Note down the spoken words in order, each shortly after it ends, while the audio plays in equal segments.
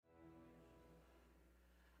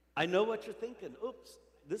I know what you're thinking. Oops,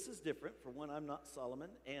 this is different. For one, I'm not Solomon.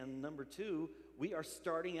 And number two, we are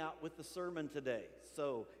starting out with the sermon today.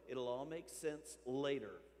 So it'll all make sense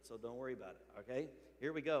later. So don't worry about it, okay?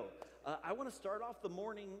 Here we go. I want to start off the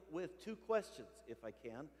morning with two questions, if I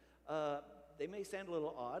can. They may sound a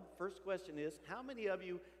little odd. First question is, how many of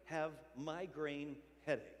you have migraine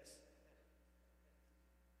headaches?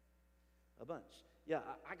 A bunch. Yeah,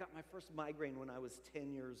 I got my first migraine when I was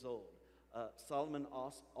 10 years old. Solomon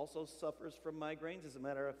also suffers from migraines. As a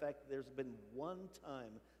matter of fact, there's been one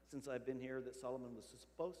time since I've been here that Solomon was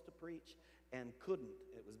supposed to preach and couldn't.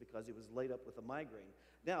 It was because he was laid up with a migraine.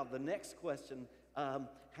 Now, the next question,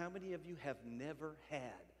 how many of you have never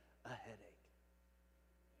had a headache?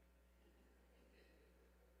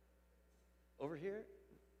 Over here?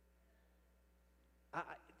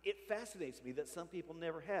 It fascinates me that some people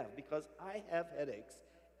never have, because I have headaches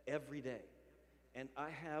every day. And I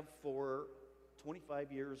have for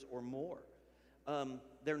 25 years or more.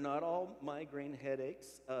 They're not all migraine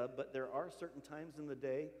headaches, but there are certain times in the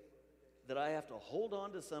day that I have to hold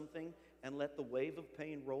on to something and let the wave of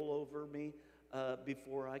pain roll over me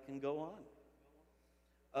before I can go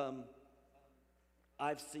on.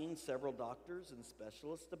 I've seen several doctors and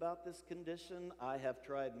specialists about this condition. I have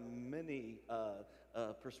tried many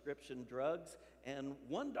prescription drugs, and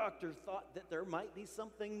one doctor thought that there might be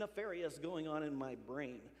something nefarious going on in my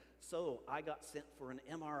brain. So I got sent for an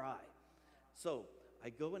MRI. So I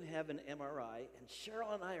go and have an MRI, and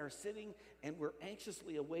Cheryl and I are sitting, and we're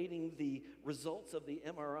anxiously awaiting the results of the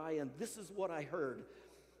MRI, and this is what I heard.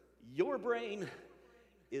 Your brain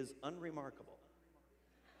is unremarkable.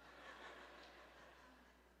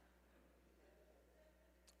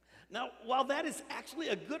 Now, while that is actually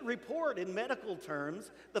a good report in medical terms,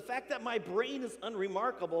 the fact that my brain is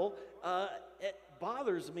unremarkable, it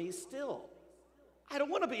bothers me still. I don't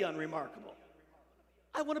want to be unremarkable.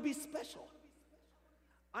 I want to be special.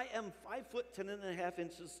 I am 5 foot 10.5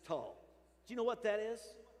 inches tall. Do you know what that is?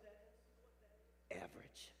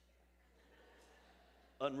 Average.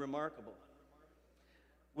 Unremarkable.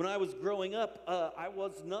 When I was growing up, I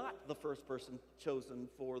was not the first person chosen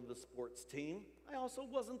for the sports team. I also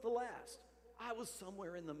wasn't the last. I was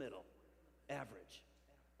somewhere in the middle. Average.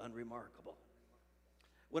 Unremarkable.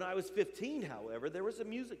 When I was 15, however, there was a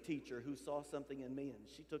music teacher who saw something in me, and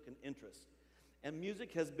she took an interest. And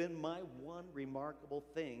music has been my one remarkable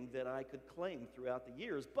thing that I could claim throughout the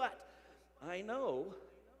years. But I know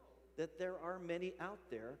that there are many out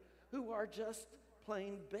there who are just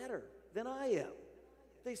plain better than I am.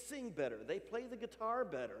 They sing better. They play the guitar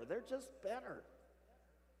better. They're just better.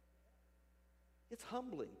 It's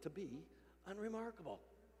humbling to be unremarkable.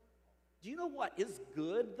 Do you know what is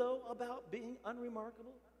good, though, about being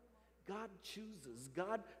unremarkable? God chooses,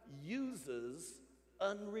 God uses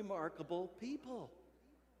unremarkable people.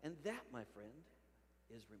 And that, my friend,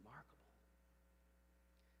 is remarkable.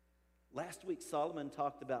 Last week, Solomon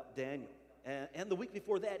talked about Daniel. And the week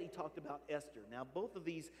before that, he talked about Esther. Now, both of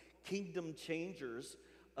these kingdom changers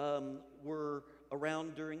were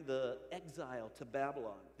around during the exile to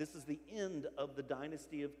Babylon. This is the end of the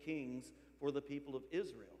dynasty of kings for the people of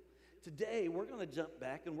Israel. Today, we're going to jump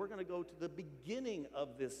back and we're going to go to the beginning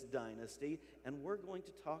of this dynasty, and we're going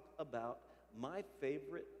to talk about my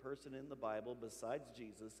favorite person in the Bible besides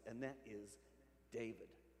Jesus, and that is David.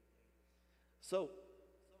 So,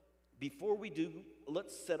 before we do,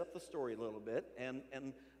 let's set up the story a little bit and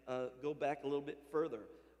go back a little bit further.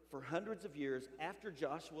 For hundreds of years after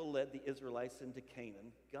Joshua led the Israelites into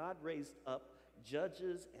Canaan, God raised up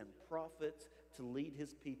judges and prophets to lead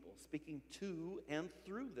his people, speaking to and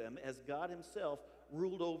through them as God himself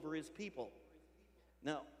ruled over his people.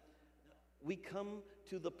 Now, we come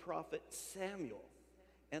to the prophet Samuel,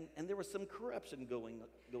 and there was some corruption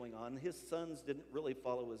going on. His sons didn't really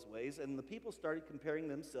follow his ways, and the people started comparing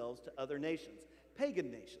themselves to other nations,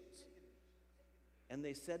 pagan nations. And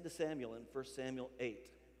they said to Samuel in 1 Samuel 8,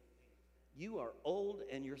 "You are old,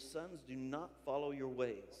 and your sons do not follow your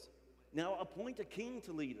ways. Now appoint a king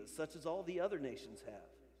to lead us, such as all the other nations have."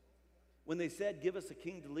 When they said, "Give us a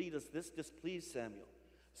king to lead us," this displeased Samuel.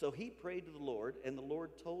 So he prayed to the Lord, and the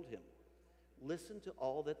Lord told him, "Listen to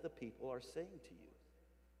all that the people are saying to you.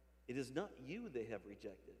 It is not you they have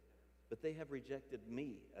rejected, but they have rejected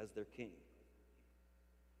me as their king."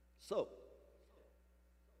 So,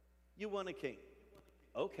 you want a king.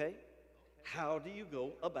 Okay. How do you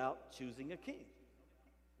go about choosing a king?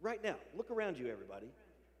 Right now, look around you, everybody.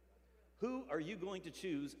 Who are you going to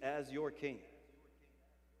choose as your king?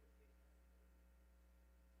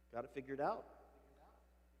 Got it figured out?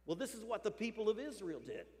 Well, this is what the people of Israel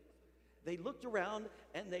did. They looked around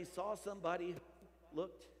and they saw somebody who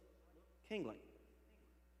looked kingly.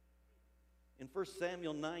 In 1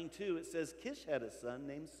 Samuel 9:2, it says, Kish had a son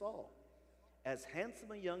named Saul, as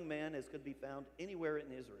handsome a young man as could be found anywhere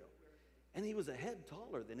in Israel. And he was a head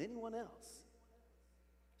taller than anyone else.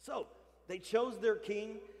 So, they chose their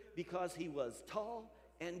king because he was tall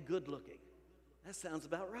and good looking. That sounds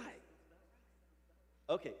about right.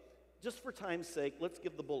 Okay, just for time's sake, let's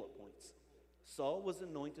give the bullet points. Saul was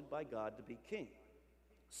anointed by God to be king.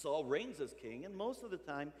 Saul reigns as king, and most of the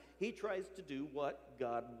time he tries to do what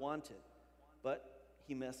God wanted. But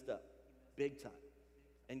he messed up big time.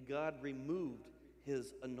 And God removed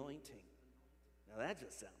his anointing. Now that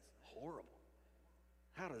just sounds horrible.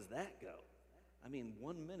 How does that go? I mean,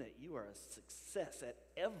 1 minute you are a success at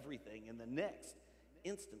everything, and the next,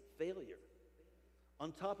 instant failure.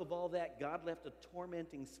 On top of all that, God left a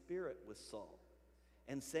tormenting spirit with Saul.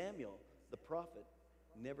 And Samuel, the prophet,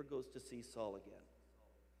 never goes to see Saul again.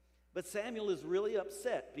 But Samuel is really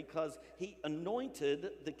upset because he anointed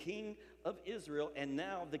the king of Israel, and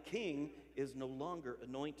now the king is no longer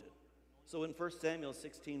anointed. So in 1 Samuel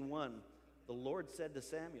 16:1, the Lord said to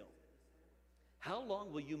Samuel, "How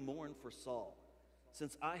long will you mourn for Saul,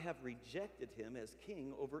 since I have rejected him as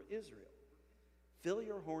king over Israel? Fill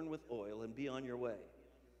your horn with oil and be on your way.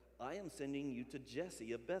 I am sending you to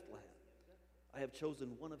Jesse of Bethlehem. I have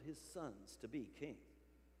chosen one of his sons to be king."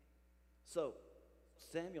 So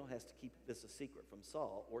Samuel has to keep this a secret from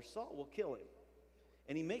Saul, or Saul will kill him.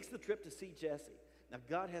 And he makes the trip to see Jesse. Now,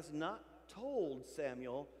 God has not told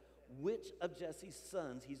Samuel which of Jesse's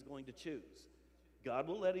sons he's going to choose. God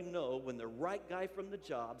will let him know when the right guy from the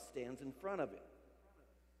job stands in front of him.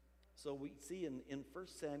 So we see in 1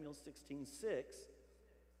 Samuel 16:6,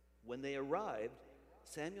 when they arrived,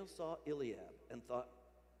 Samuel saw Eliab and thought,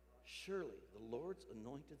 "Surely the Lord's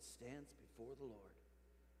anointed stands before the Lord."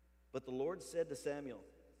 But the Lord said to Samuel,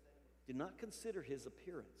 "Do not consider his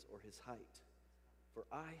appearance or his height, for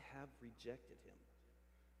I have rejected him.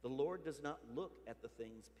 The Lord does not look at the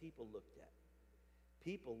things people looked at.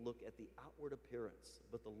 People look at the outward appearance,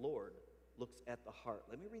 but the Lord looks at the heart."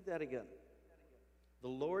 Let me read that again. The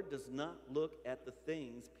Lord does not look at the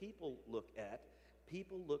things people look at.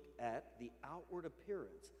 People look at the outward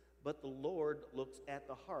appearance, but the Lord looks at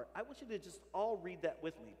the heart. I want you to just all read that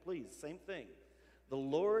with me, please. Same thing. The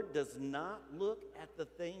Lord does not look at the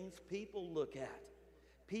things people look at.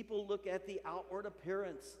 People look at the outward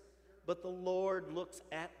appearance, but the Lord looks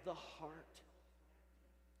at the heart.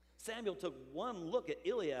 Samuel took one look at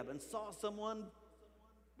Eliab and saw someone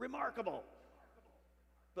remarkable.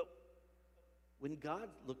 But when God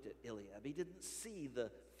looked at Eliab, he didn't see the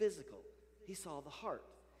physical. He saw the heart,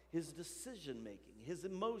 his decision-making, his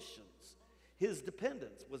emotions, his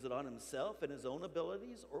dependence. Was it on himself and his own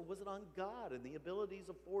abilities, or was it on God and the abilities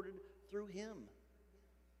afforded through him?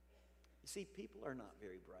 You see, people are not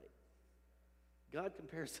very bright. God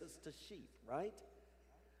compares us to sheep, right?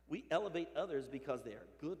 We elevate others because they are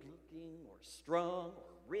good-looking or strong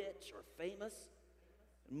or rich or famous.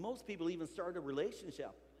 And most people even start a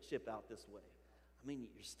relationship out this way. I mean,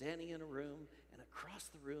 you're standing in a room, and across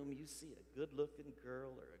the room you see a good-looking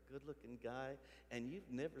girl or a good-looking guy, and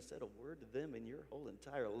you've never said a word to them in your whole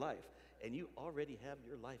entire life, and you already have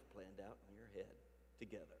your life planned out in your head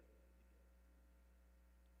together.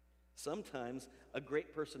 Sometimes a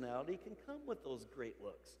great personality can come with those great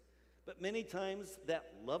looks, but many times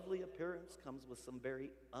that lovely appearance comes with some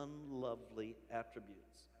very unlovely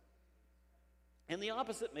attributes. And the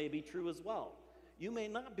opposite may be true as well. You may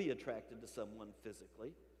not be attracted to someone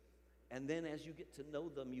physically, and then as you get to know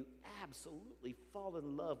them, you absolutely fall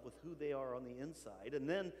in love with who they are on the inside. And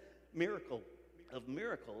then, miracle of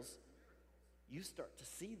miracles, you start to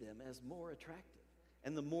see them as more attractive.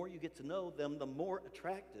 And the more you get to know them, the more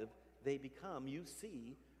attractive they become. You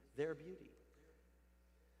see their beauty.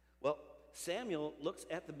 Well, Samuel looks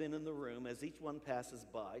at the men in the room as each one passes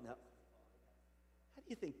by. Now, how do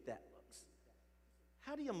you think that looks?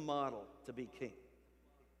 How do you model to be king?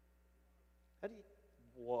 How do you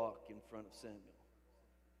walk in front of Samuel?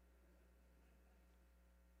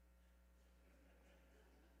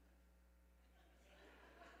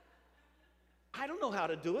 I don't know how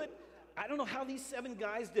to do it. I don't know how these 7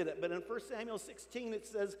 guys did it, but in 1 Samuel 16 it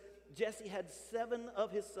says Jesse had 7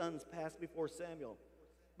 of his sons pass before Samuel.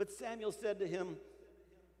 But Samuel said to him,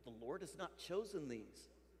 "The Lord has not chosen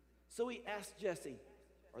these." So he asked Jesse,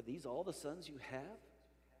 "Are these all the sons you have?"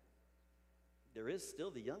 "There is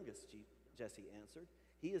still the youngest," Jesse answered.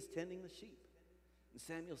 "He is tending the sheep." And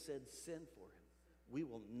Samuel said, "Send for him. We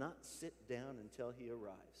will not sit down until he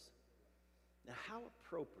arrives." Now, how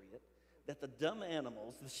appropriate that the dumb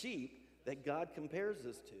animals, the sheep, that God compares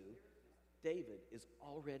us to, David is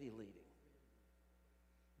already leading.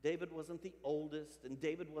 David wasn't the oldest, and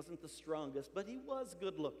David wasn't the strongest, but he was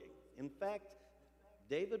good looking. In fact,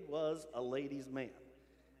 David was a ladies' man,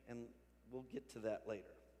 and we'll get to that later.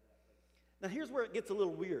 Now, here's where it gets a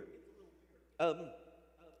little weird.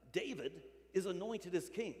 David is anointed as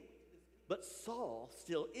king, but Saul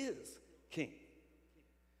still is king.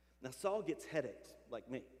 Now, Saul gets headaches, like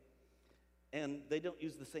me, and they don't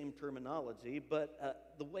use the same terminology, but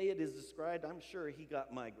the way it is described, I'm sure he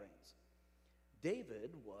got migraines.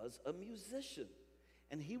 David was a musician,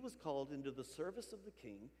 and he was called into the service of the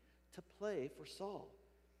king to play for Saul,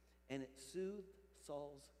 and it soothed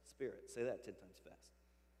Saul's spirit. Say that 10 times fast.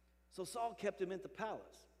 So Saul kept him at the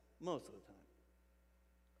palace most of the time.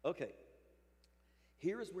 Okay,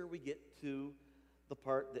 here is where we get to the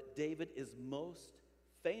part that David is most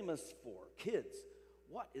famous for. Kids,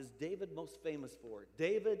 what is David most famous for?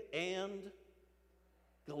 David and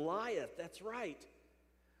Goliath, that's right.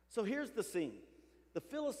 So here's the scene. The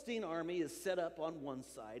Philistine army is set up on one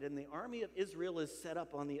side, and the army of Israel is set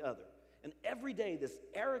up on the other. And every day, this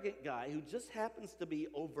arrogant guy who just happens to be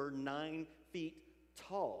over 9 feet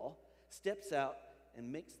tall steps out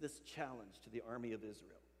and makes this challenge to the army of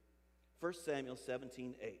Israel. 1 Samuel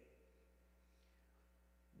 17:8.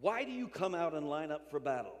 Why do you come out and line up for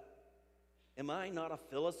battle? Am I not a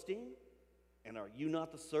Philistine? And are you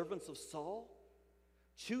not the servants of Saul?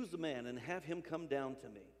 Choose a man and have him come down to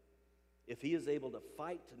me. If he is able to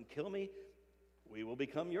fight and kill me, we will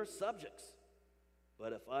become your subjects.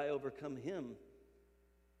 But if I overcome him,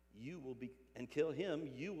 and kill him,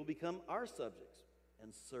 you will become our subjects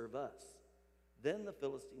and serve us. Then the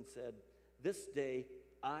Philistine said, this day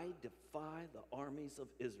I defy the armies of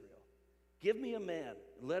Israel. Give me a man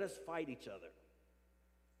and let us fight each other.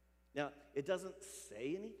 Now, it doesn't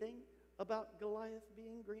say anything about Goliath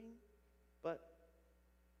being green, but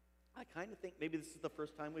I kind of think maybe this is the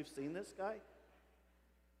first time we've seen this guy.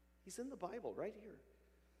 He's in the Bible right here.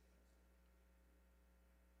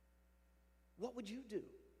 What would you do?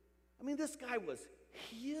 I mean, this guy was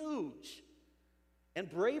huge. And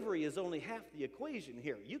bravery is only half the equation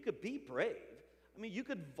here. You could be brave. I mean, you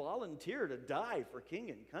could volunteer to die for king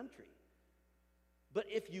and country. But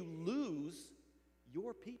if you lose,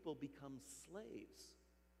 your people become slaves.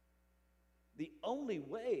 The only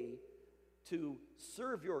way to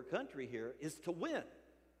serve your country here is to win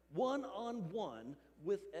one-on-one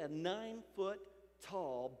with a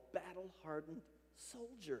 9-foot-tall, battle-hardened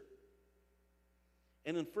soldier.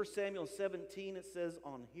 And in 1 Samuel 17, it says,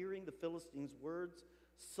 on hearing the Philistines' words,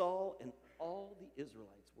 Saul and all the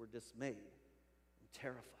Israelites were dismayed and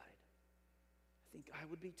terrified. I think I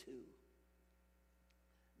would be too.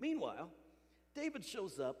 Meanwhile, David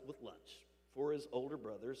shows up with lunch for his older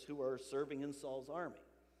brothers who are serving in Saul's army.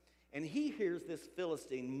 And he hears this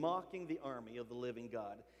Philistine mocking the army of the living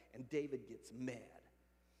God, and David gets mad.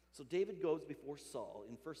 So David goes before Saul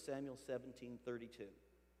in 1 Samuel 17:32.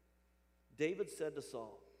 David said to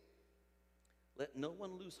Saul, let no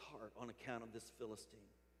one lose heart on account of this Philistine.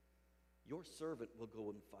 Your servant will go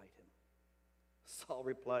and fight him. Saul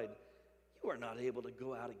replied, you are not able to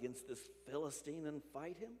go out against this Philistine and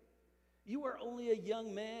fight him. You are only a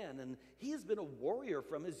young man, and he has been a warrior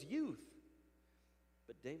from his youth.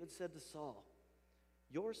 But David said to Saul,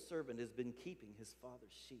 your servant has been keeping his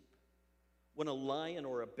father's sheep. When a lion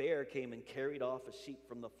or a bear came and carried off a sheep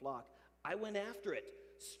from the flock, I went after it,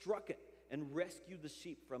 struck it, and rescued the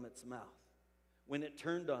sheep from its mouth. When it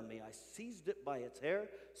turned on me, I seized it by its hair,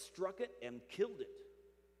 struck it, and killed it.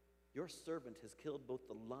 Your servant has killed both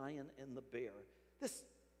the lion and the bear. This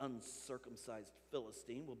uncircumcised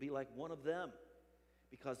Philistine will be like one of them,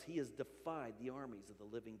 because he has defied the armies of the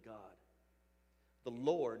living God. The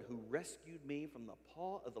Lord who rescued me from the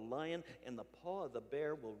paw of the lion and the paw of the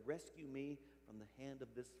bear will rescue me from the hand of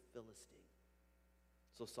this Philistine.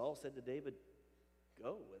 So Saul said to David,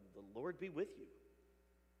 go, and the Lord be with you.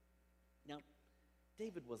 Now,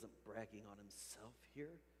 David wasn't bragging on himself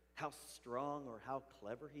here, how strong or how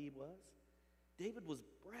clever he was. David was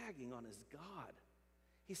bragging on his God.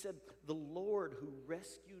 He said, the Lord who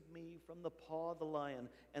rescued me from the paw of the lion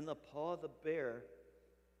and the paw of the bear,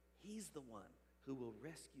 he's the one who will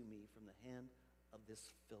rescue me from the hand of this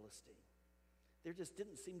Philistine. There just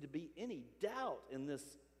didn't seem to be any doubt in this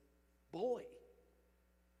boy.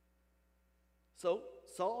 So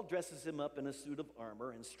Saul dresses him up in a suit of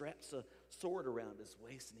armor and straps a sword around his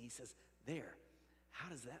waist, and he says, there, how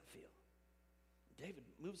does that feel? David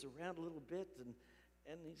moves around a little bit, and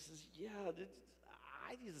he says, yeah,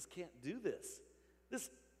 I just can't do this. This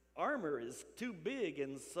armor is too big,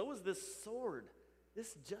 and so is this sword.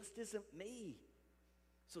 This just isn't me.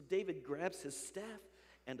 So David grabs his staff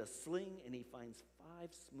and a sling, and he finds 5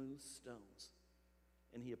 smooth stones.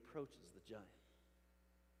 and he approaches the giant.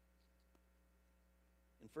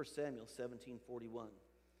 In 1 Samuel 17:41,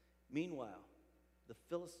 meanwhile, the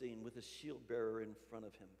Philistine with his shield bearer in front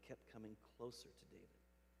of him kept coming closer to David.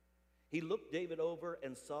 He looked David over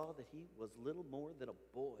and saw that he was little more than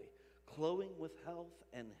a boy, glowing with health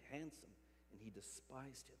and handsome, and he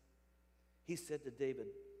despised him. He said to David,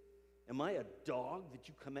 "Am I a dog that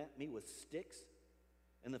you come at me with sticks?"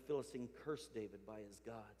 And the Philistine cursed David by his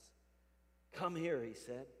gods. "Come here," he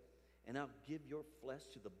said, "and I'll give your flesh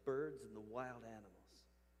to the birds and the wild animals."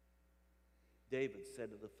 David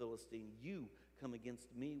said to the Philistine, "You come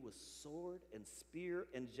against me with sword and spear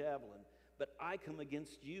and javelin, but I come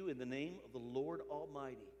against you in the name of the Lord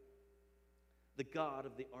Almighty, the God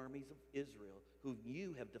of the armies of Israel, whom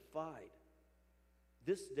you have defied.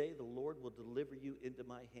 This day the Lord will deliver you into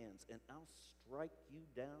my hands, and I'll strike you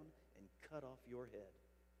down and cut off your head.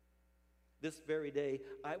 This very day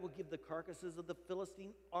I will give the carcasses of the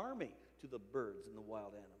Philistine army to the birds and the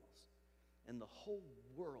wild animals, and the whole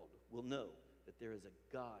world will know that there is a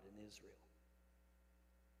God in Israel."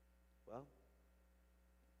 Well,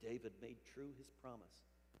 David made true his promise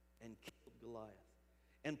and killed Goliath,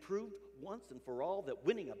 and proved once and for all that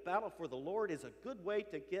winning a battle for the Lord is a good way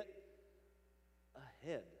to get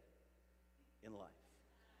ahead in life.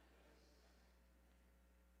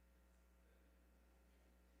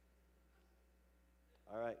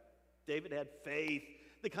 All right, David had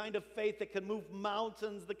faith, the kind of faith that can move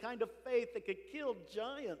mountains, the kind of faith that could kill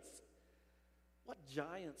giants. What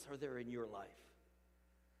giants are there in your life?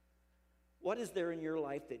 What is there in your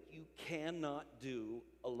life that you cannot do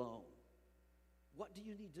alone? What do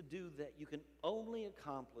you need to do that you can only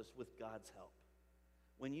accomplish with God's help?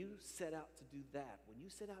 When you set out to do that, when you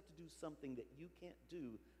set out to do something that you can't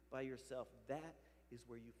do by yourself, that is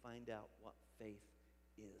where you find out what faith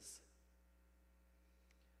is.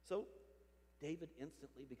 So, David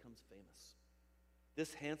instantly becomes famous.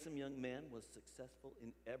 This handsome young man was successful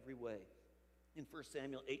in every way. In 1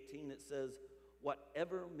 Samuel 18, it says,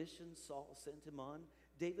 whatever mission Saul sent him on,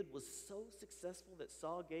 David was so successful that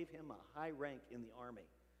Saul gave him a high rank in the army.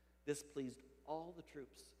 This pleased all the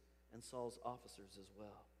troops and Saul's officers as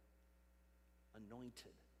well.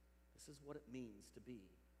 Anointed. This is what it means to be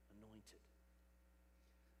anointed.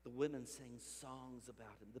 The women sang songs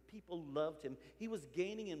about him. The people loved him. He was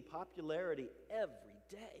gaining in popularity every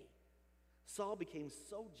day. Saul became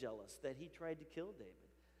so jealous that he tried to kill David.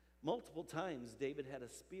 Multiple times, David had a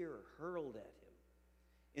spear hurled at him.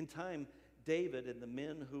 In time, David and the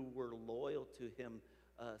men who were loyal to him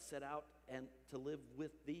set out and to live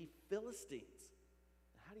with the Philistines.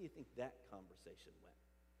 How do you think that conversation went?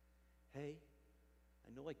 Hey,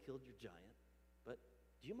 I know I killed your giant, but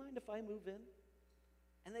do you mind if I move in?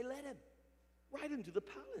 And they let him right into the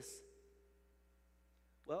palace.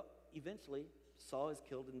 Well, eventually, Saul is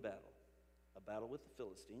killed in battle, a battle with the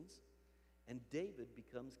Philistines, and David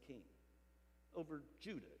becomes king over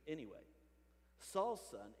Judah anyway. Saul's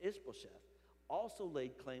son, Ishbosheth, also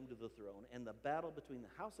laid claim to the throne, and the battle between the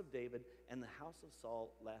house of David and the house of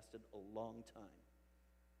Saul lasted a long time.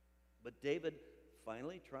 But David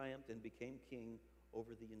finally triumphed and became king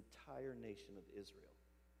over the entire nation of Israel.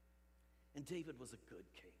 And David was a good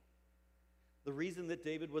king. The reason that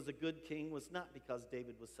David was a good king was not because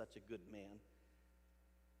David was such a good man,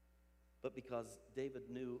 but because David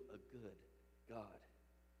knew a good God.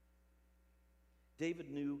 David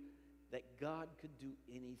knew that God could do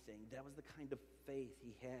anything. That was the kind of faith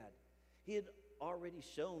he had. He had already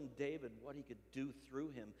shown David what he could do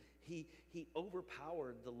through him. He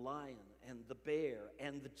overpowered the lion and the bear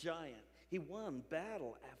and the giant. He won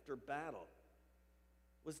battle after battle.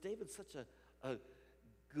 Was David such a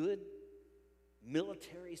good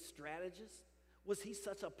military strategist? Was he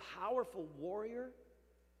such a powerful warrior?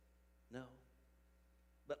 No.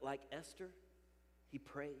 But like Esther, he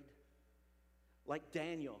prayed. Like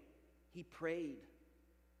Daniel, he prayed.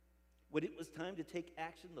 When it was time to take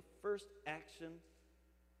action, the first action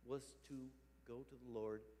was to go to the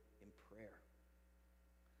Lord in prayer.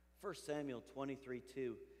 1 Samuel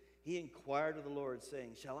 23:2, he inquired of the Lord,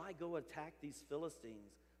 saying, "Shall I go attack these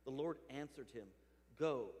Philistines?" The Lord answered him,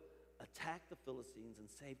 "Go, attack the Philistines and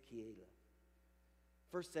save Keilah."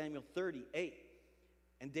 1 Samuel 30:8,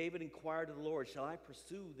 and David inquired of the Lord, "Shall I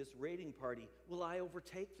pursue this raiding party? Will I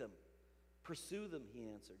overtake them?" "Pursue them," he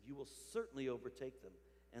answered. "You will certainly overtake them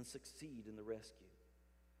and succeed in the rescue."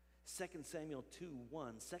 2 Samuel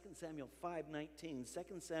 2:1, 2 Samuel 5:19,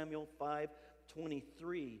 2 Samuel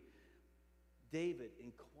 5:23, David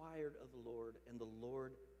inquired of the Lord, and the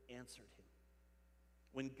Lord answered him.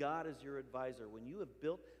 When God is your advisor, when you have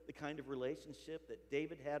built the kind of relationship that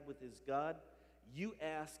David had with his God, you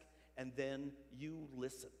ask and then you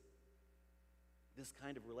listen. This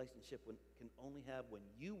kind of relationship can only have when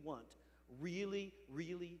you really,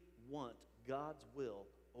 really want God's will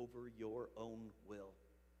over your own will.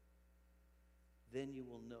 Then you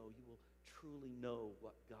will truly know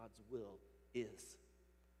what God's will is.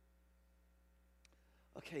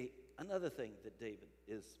 Okay, another thing that David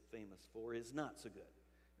is famous for is not so good.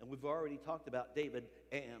 And we've already talked about David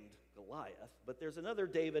and Goliath, but there's another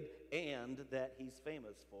David and that he's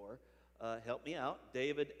famous for. Help me out.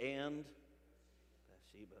 David and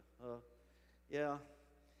Bathsheba. Yeah.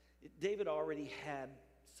 David already had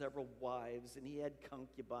several wives and he had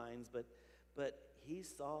concubines, but he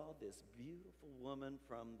saw this beautiful woman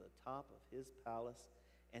from the top of his palace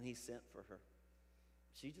and he sent for her.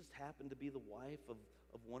 She just happened to be the wife of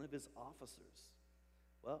one of his officers.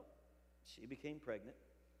 Well, she became pregnant.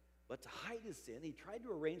 But to hide his sin, he tried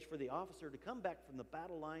to arrange for the officer to come back from the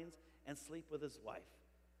battle lines and sleep with his wife.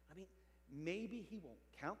 I mean, maybe he won't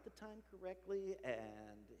count the time correctly and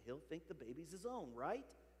he'll think the baby's his own, right?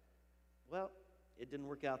 Well, it didn't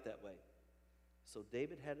work out that way. So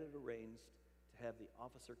David had it arranged to have the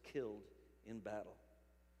officer killed in battle.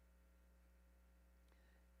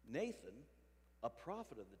 Nathan, a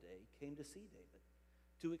prophet of the day, came to see David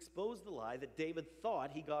to expose the lie that David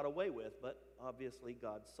thought he got away with, but obviously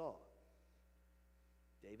God saw.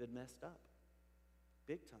 David messed up,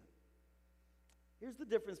 big time. Here's the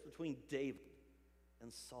difference between David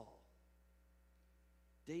and Saul.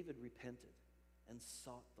 David repented and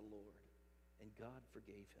sought the Lord, and God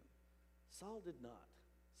forgave him. Saul did not.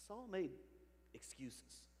 Saul made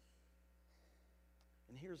excuses.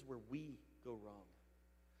 And here's where we go wrong.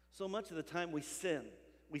 So much of the time we sin.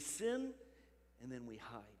 We sin and then we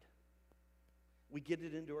hide. We get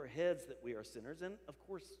it into our heads that we are sinners, and of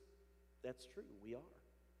course, that's true, we are.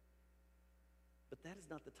 But that is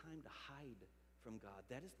not the time to hide from God.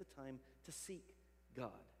 That is the time to seek God.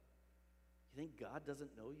 You think God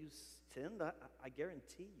doesn't know you sinned? I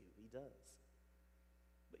guarantee you he does.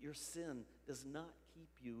 But your sin does not keep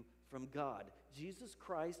you from God. Jesus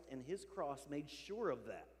Christ and his cross made sure of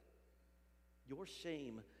that. Your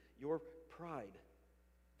shame, your pride,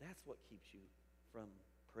 that's what keeps you from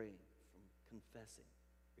praying, from confessing,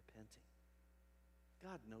 repenting.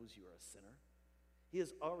 God knows you are a sinner. He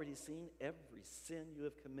has already seen every sin you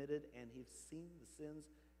have committed, and he's seen the sins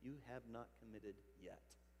you have not committed yet.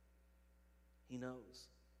 He knows.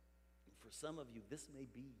 And for some of you, this may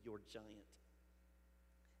be your giant.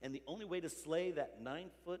 And the only way to slay that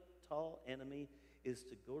 9-foot-tall enemy is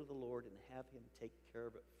to go to the Lord and have him take care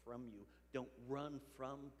of it from you. Don't run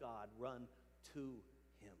from God. Run to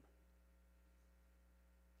him.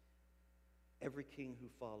 Every king who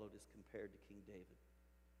followed is compared to King David.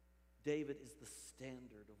 David is the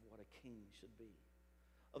standard of what a king should be.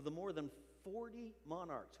 Of the more than 40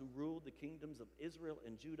 monarchs who ruled the kingdoms of Israel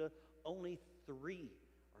and Judah, only 3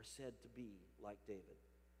 are said to be like David.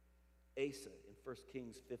 Asa in 1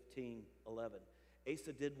 Kings 15:11.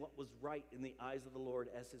 Asa did what was right in the eyes of the Lord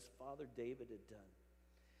as his father David had done.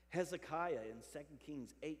 Hezekiah in 2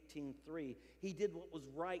 Kings 18:3. He did what was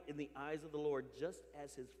right in the eyes of the Lord just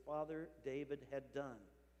as his father David had done.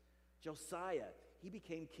 Josiah, he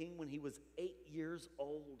became king when he was 8 years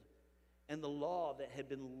old. And the law that had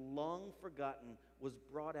been long forgotten was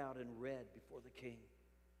brought out and read before the king.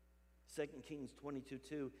 2 Kings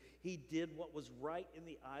 22:2, he did what was right in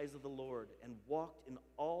the eyes of the Lord and walked in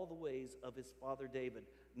all the ways of his father David,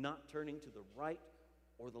 not turning to the right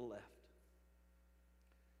or the left.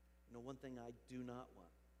 You know, one thing I do not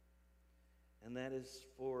want, and that is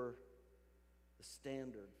for the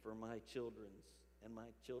standard for my children's and my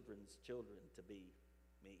children's children to be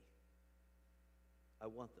me. I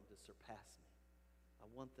want them to surpass me. I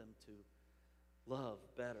want them to love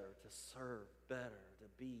better, to serve better, to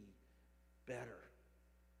be better.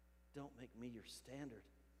 Don't make me your standard.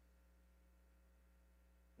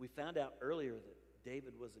 We found out earlier that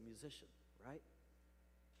David was a musician, right?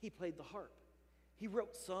 He played the harp. He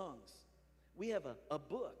wrote songs. We have a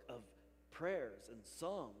book of prayers and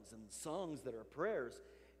songs that are prayers.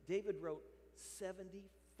 David wrote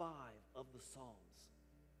 75 of the Psalms.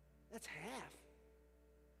 That's half.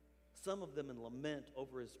 Some of them in lament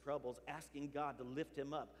over his troubles, asking God to lift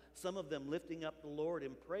him up. Some of them lifting up the Lord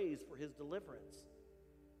in praise for his deliverance.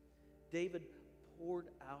 David poured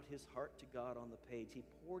out his heart to God on the page. He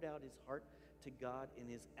poured out his heart to God in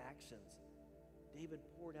his actions. David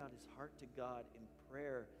poured out his heart to God in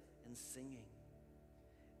prayer and singing.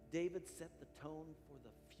 David set the tone for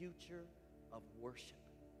the future of worship.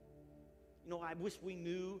 You know, I wish we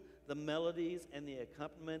knew the melodies and the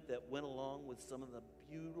accompaniment that went along with some of the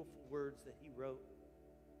beautiful words that he wrote.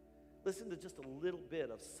 Listen to just a little bit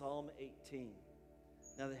of Psalm 18.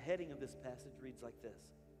 Now, the heading of this passage reads like this: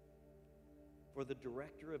 For the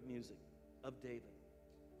director of music of David,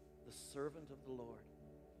 the servant of the Lord.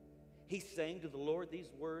 He sang to the Lord the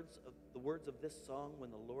words of this song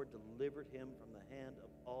when the Lord delivered him from the hand of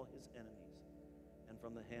all his enemies and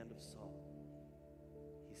from the hand of Saul.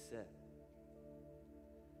 He said,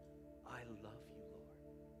 I love you,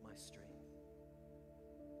 Lord, my strength.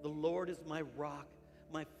 The Lord is my rock,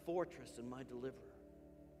 my fortress, and my deliverer.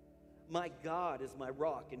 My God is my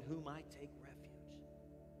rock in whom I take refuge.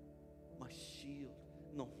 My shield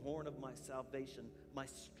and the horn of my salvation, my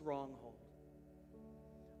stronghold.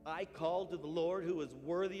 I called to the Lord who is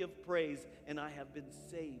worthy of praise, and I have been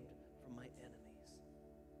saved from my enemies.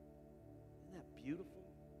 Isn't that beautiful?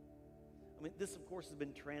 I mean, this, of course, has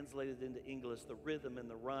been translated into English. The rhythm and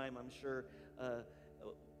the rhyme, I'm sure,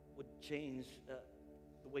 would change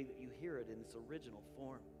the way that you hear it in its original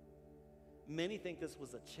form. Many think this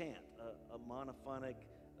was a chant, a monophonic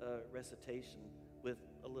recitation with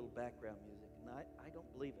a little background music, and I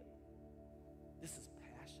don't believe it. This is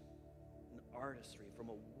passion and artistry from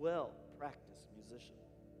a well-practiced musician.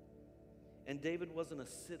 And David wasn't a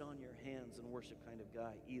sit-on-your-hands-and-worship kind of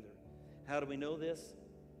guy either. How do we know this?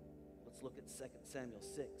 Let's look at 2 Samuel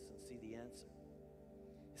 6 and see the answer.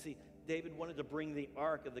 You see, David wanted to bring the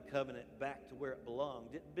Ark of the Covenant back to where it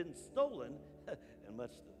belonged. It had been stolen, and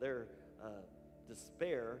much to their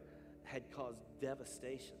despair, had caused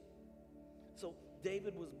devastation. So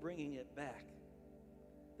David was bringing it back.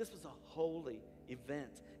 This was a holy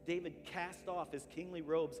event. David cast off his kingly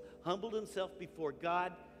robes, humbled himself before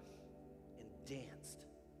God, and danced.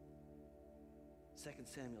 2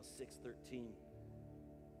 Samuel 6:13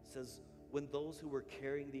 says, when those who were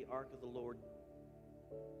carrying the ark of the Lord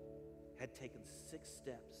had taken 6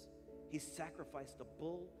 steps, he sacrificed a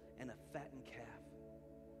bull and a fattened calf.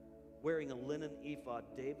 Wearing a linen ephod,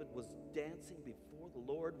 David was dancing before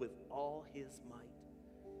the Lord with all his might,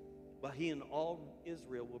 while he and all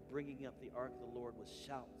Israel were bringing up the ark of the Lord with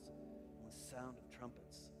shouts and with sound of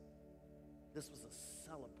trumpets. This was a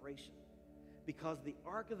celebration because the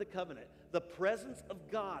ark of the covenant, the presence of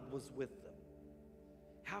God, was with them.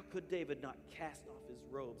 How could David not cast off his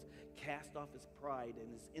robes, cast off his pride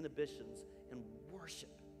and his inhibitions, and worship?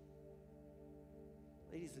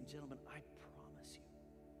 Ladies and gentlemen, I promise you,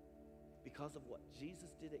 because of what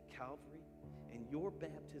Jesus did at Calvary and your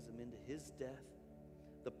baptism into his death,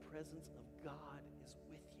 the presence of God is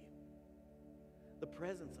with you. The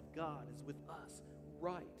presence of God is with us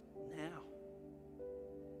right now.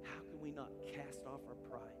 How can we not cast off our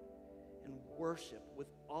pride and worship with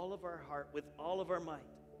all of our heart, with all of our might?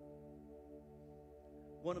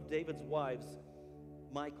 One of David's wives,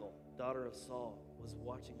 Michal, daughter of Saul, was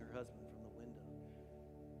watching her husband from the window.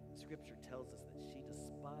 Scripture tells us that she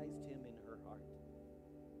despised him in her heart.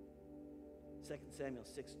 2 Samuel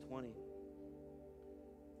 6:20.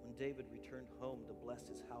 When David returned home to bless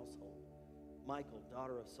his household, Michal,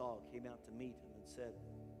 daughter of Saul, came out to meet him and said,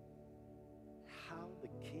 how the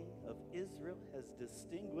king of Israel has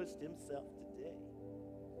distinguished himself today,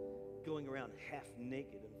 going around half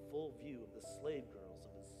naked in full view of the slave girls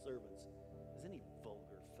of his servants, as any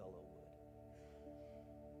vulgar fellow would.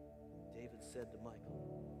 David said to Michal,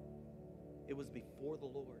 it was before the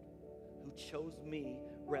Lord who chose me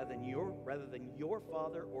rather than your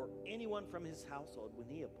father or anyone from his household when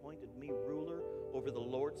he appointed me ruler over the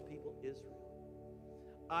Lord's people Israel.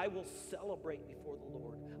 I will celebrate before the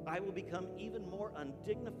Lord. I will become even more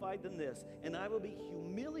undignified than this, and I will be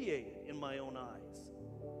humiliated in my own eyes.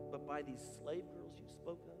 But by these slave girls you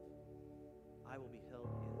spoke of, I will be held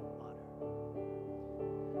in honor.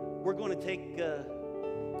 We're going to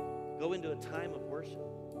go into a time of worship.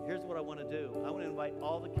 Here's what I want to do. I want to invite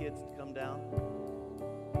all the kids to come down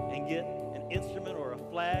and get an instrument or a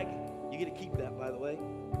flag. You get to keep that, by the way.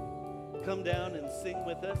 Come down and sing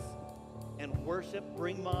with us and worship.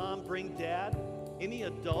 Bring mom, bring dad. Any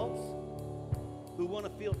adults who want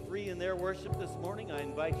to feel free in their worship this morning, I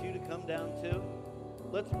invite you to come down too.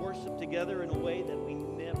 Let's worship together in a way that we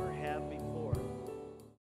never have before.